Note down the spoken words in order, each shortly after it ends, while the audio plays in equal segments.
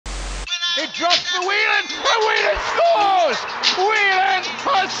It drops for Whelan, and Whelan scores! Whelan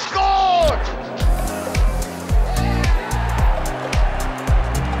has scored!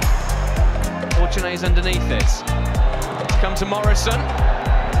 Fortunet's underneath this. It's come to Morrison.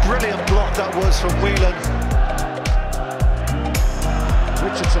 Brilliant block that was from Whelan.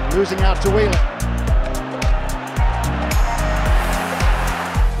 Richardson losing out to Whelan.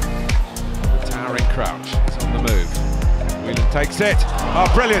 The towering crouch is on the move. Whelan takes it. Oh,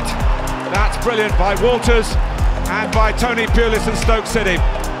 brilliant. That's brilliant by Walters and by Tony Pulis and Stoke City.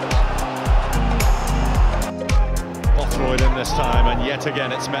 Bothroyd in this time, and yet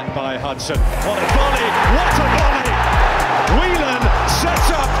again it's met by Hudson. What a volley! What a volley! Whelan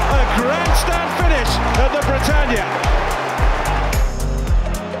sets up a grandstand finish at the Britannia.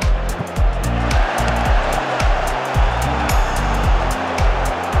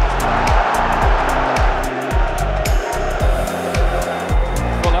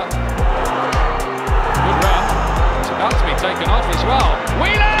 Taken off as well.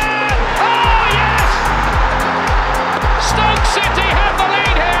 Whelan! Oh yes! Stoke City have the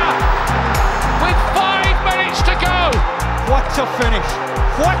lead here with 5 minutes to go. What a finish!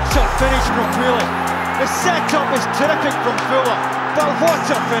 What a finish from Whelan! The set-up is terrific from Fuller, but what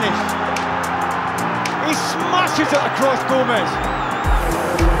a finish! He smashes it across Gomez.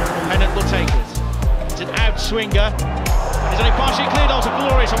 Bennett will take it. It's an out swinger. He's only partially cleared. That was a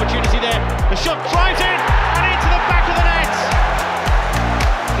glorious opportunity there. The shot drives in and into the back of the net.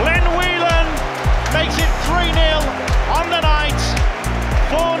 Glenn Whelan makes it 3-0 on the night,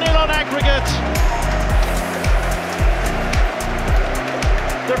 4-0 on aggregate.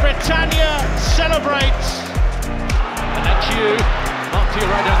 The Britannia celebrates. And that's you, knocked you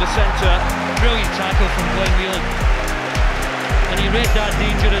right down the centre. Brilliant tackle from Glenn Whelan. And he read that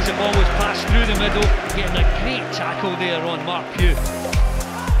danger as the ball was passed through the middle, getting a great tackle there on Marko.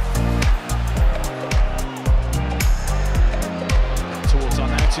 Towards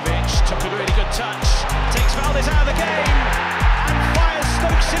Arnautovic, took a really good touch, takes Valdez out of the game, and fires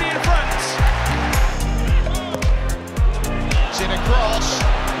Stoke City in front. It's in across,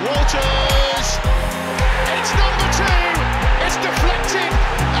 Walters, it's number 2, it's deflected,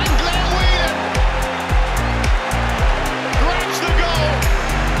 and Glenn Whelan grabs the goal.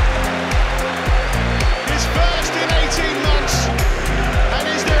 His first in 18 months, and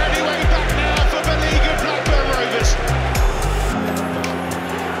is there any way back now for beleaguered Blackburn Rovers?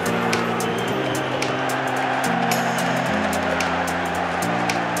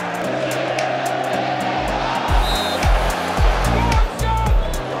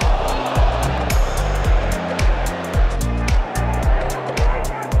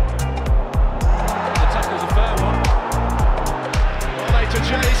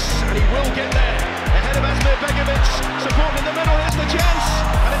 And he will get there, ahead of Asmir Begovic, support in the middle, here's the chance,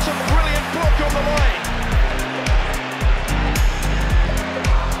 and it's a brilliant block on the line.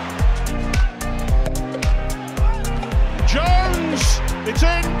 Jones, it's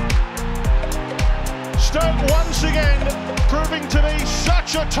in. Stoke once again proving to be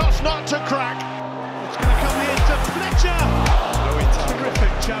such a tough nut to crack. It's going to come here to Fletcher.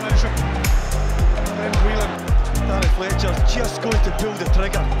 Terrific challenge. Then Whelan. Fletcher's just going to pull the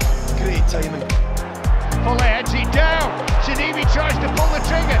trigger. Great timing. Fuller heads it down. Shanibi tries to pull the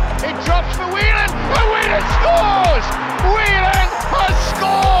trigger. It drops for Whelan, and Whelan scores! Whelan has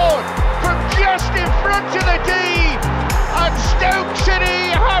scored from just in front of the D, and Stoke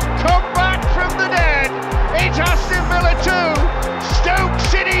City have come back from the dead. It's Aston Villa 2, Stoke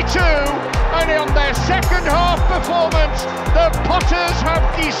City 2, and on their second half performance, the Potters have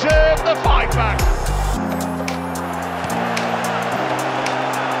deserved the fight back.